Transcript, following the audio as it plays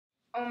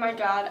Oh my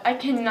god, I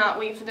cannot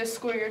wait for this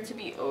school year to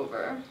be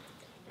over.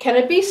 Can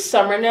it be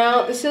summer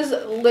now? This is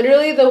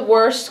literally the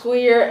worst school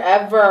year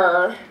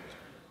ever.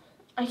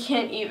 I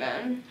can't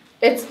even.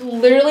 It's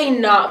literally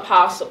not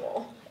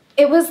possible.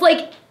 It was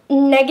like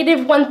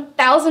negative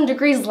 1,000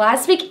 degrees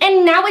last week,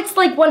 and now it's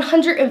like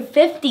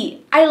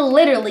 150. I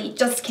literally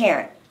just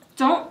can't.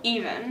 Don't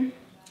even.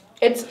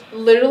 It's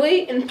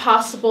literally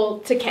impossible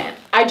to can't.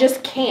 I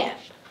just can't.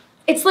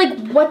 It's like,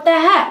 what the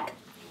heck?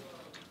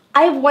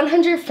 I have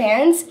 100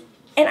 fans,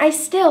 and I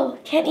still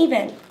can't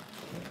even.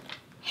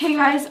 Hey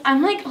guys,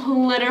 I'm like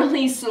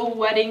literally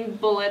sweating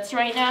bullets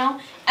right now,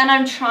 and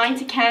I'm trying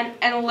to can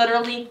and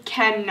literally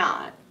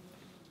cannot.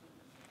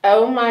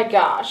 Oh my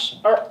gosh.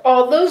 Are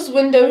all those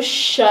windows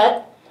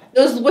shut?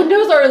 Those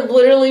windows are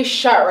literally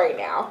shut right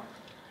now.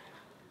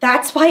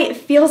 That's why it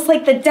feels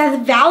like the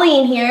Death Valley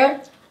in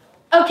here.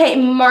 Okay,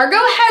 Margot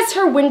has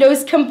her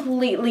windows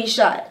completely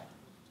shut.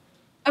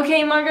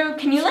 Okay, Margot,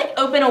 can you like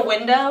open a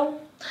window?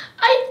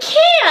 I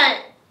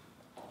can't!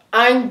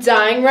 I'm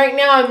dying right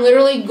now. I'm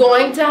literally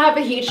going to have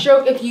a heat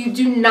stroke if you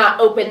do not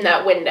open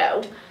that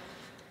window.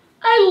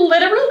 I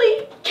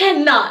literally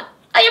cannot.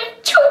 I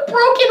have 2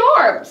 broken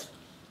arms.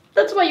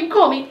 That's why you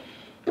call me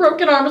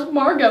Broken Arms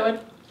Margot and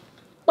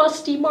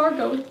Busty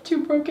Margot with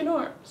 2 broken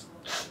arms.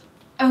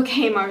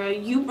 Okay, Margot,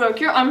 you broke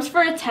your arms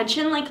for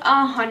attention like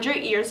 100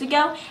 years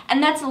ago,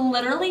 and that's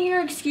literally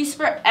your excuse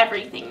for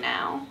everything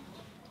now.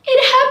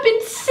 It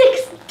happened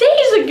 6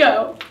 days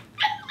ago.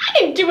 I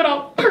didn't do it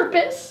on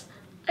purpose.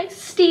 I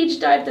stage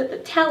dived at the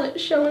talent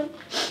show and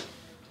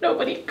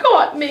nobody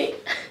caught me.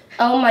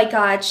 Oh my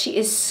god, she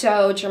is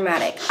so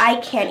dramatic. I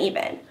can't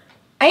even.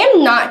 I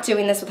am not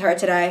doing this with her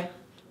today.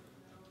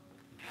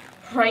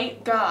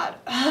 Right, God.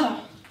 Ugh.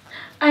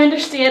 I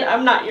understand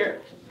I'm not your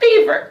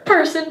favorite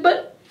person,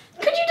 but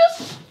could you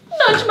just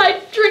nudge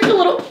my drink a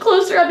little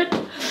closer? I've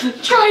been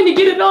trying to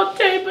get it all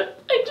day,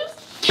 but I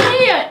just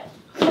can't.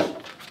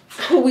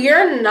 We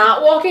are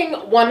not walking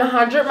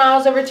 100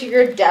 miles over to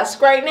your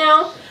desk right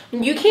now.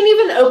 You can't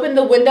even open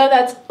the window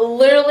that's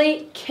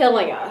literally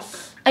killing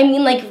us. I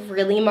mean, like,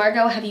 really,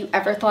 Margot? Have you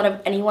ever thought of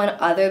anyone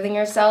other than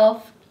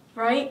yourself?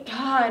 Right,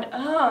 God.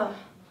 Ugh.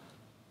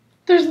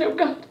 There's no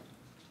God.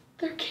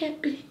 There can't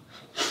be.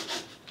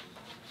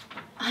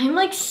 I'm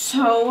like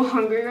so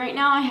hungry right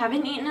now. I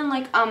haven't eaten in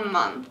like a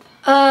month.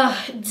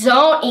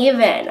 Don't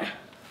even.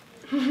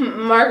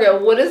 Margot,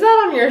 what is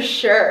that on your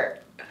shirt?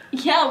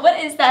 Yeah, what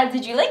is that?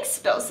 Did you like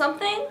spill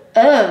something?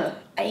 Ugh,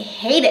 I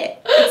hate it.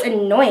 It's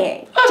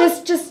annoying.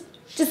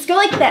 Just go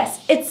like this.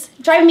 It's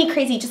driving me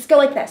crazy. Just go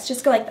like this.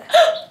 Just go like this.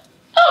 Oh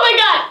my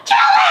God!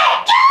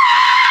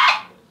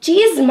 Kill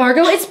it! Jeez,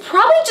 Margot, it's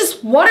probably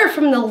just water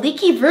from the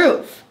leaky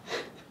roof.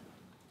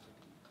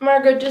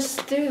 Margot,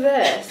 just do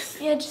this.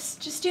 Yeah,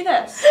 just do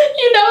this.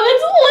 You know,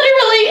 that's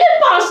literally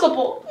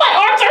impossible. My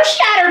arms are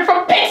shattered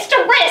from pits to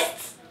wrists.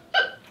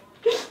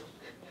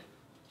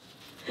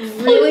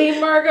 Really,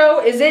 Margot?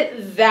 Is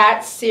it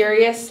that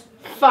serious?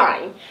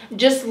 Fine.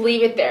 Just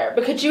leave it there.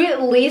 But could you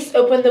at least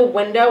open the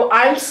window?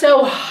 I'm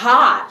so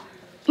hot.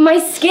 My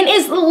skin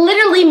is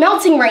literally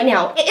melting right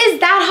now. It is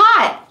that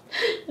hot.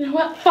 You know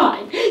what?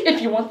 Fine.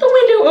 If you want the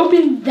window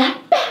open that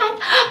bad,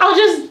 I'll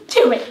just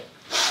do it.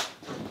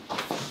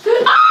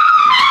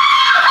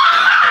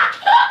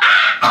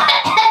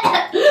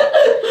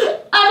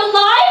 I'm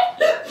alive!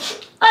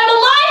 I'm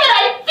alive and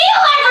I feel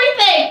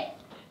everything!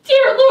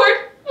 Dear Lord,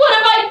 what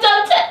have I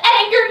done to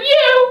anger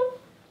you?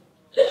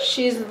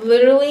 She's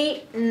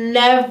literally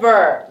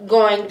never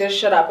going to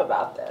shut up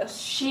about this.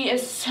 She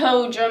is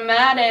so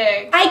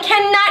dramatic. I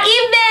cannot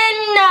even.